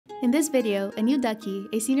In this video, a new Ducky,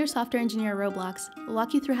 a senior software engineer at Roblox, will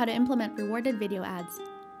walk you through how to implement rewarded video ads.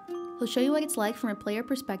 He'll show you what it's like from a player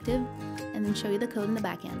perspective, and then show you the code in the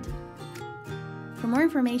backend. For more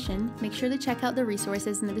information, make sure to check out the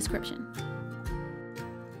resources in the description.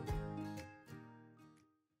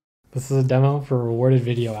 This is a demo for rewarded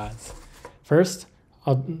video ads. First,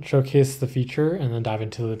 I'll showcase the feature and then dive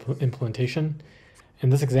into the implementation.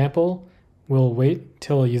 In this example, we'll wait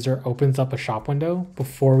till a user opens up a shop window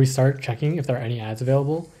before we start checking if there are any ads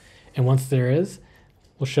available. And once there is,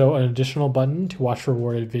 we'll show an additional button to watch a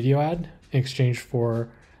rewarded video ad in exchange for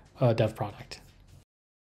a dev product.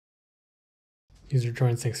 User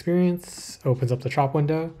joins the experience, opens up the shop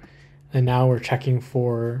window, and now we're checking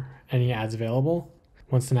for any ads available.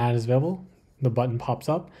 Once an ad is available, the button pops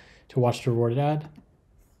up to watch the rewarded ad.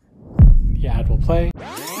 The ad will play,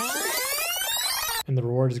 and the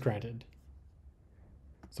reward is granted.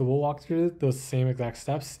 So we'll walk through those same exact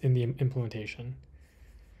steps in the implementation.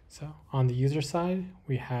 So on the user side,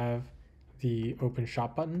 we have the open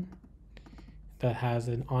shop button that has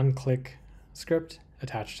an on-click script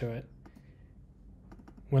attached to it.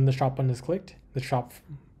 When the shop button is clicked, the shop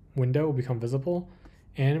window will become visible,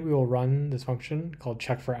 and we will run this function called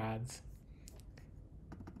check for ads.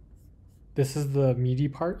 This is the meaty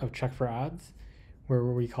part of check for ads, where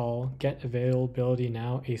we call get availability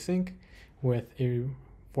now async with a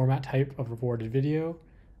format type of rewarded video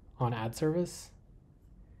on ad service.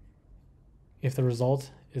 If the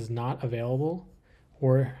result is not available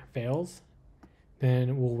or fails,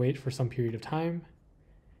 then we'll wait for some period of time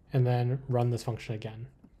and then run this function again.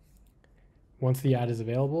 Once the ad is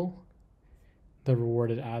available, the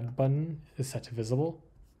rewarded ad button is set to visible.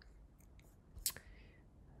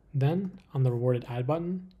 Then on the rewarded ad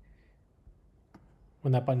button,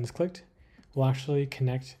 when that button is clicked, we'll actually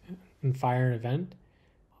connect and fire an event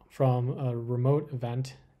from a remote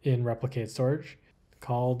event in replicated storage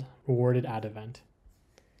called rewarded ad event.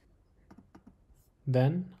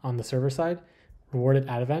 Then on the server side, rewarded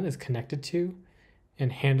ad event is connected to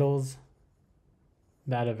and handles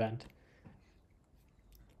that event.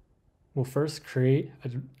 We'll first create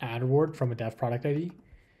an ad reward from a dev product ID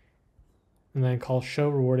and then call show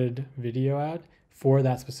rewarded video ad for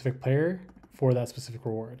that specific player for that specific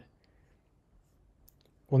reward.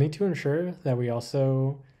 We'll need to ensure that we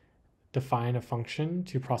also define a function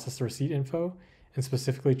to process the receipt info and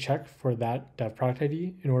specifically check for that dev product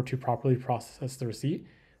ID in order to properly process the receipt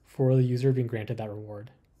for the user being granted that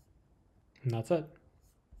reward. And that's it.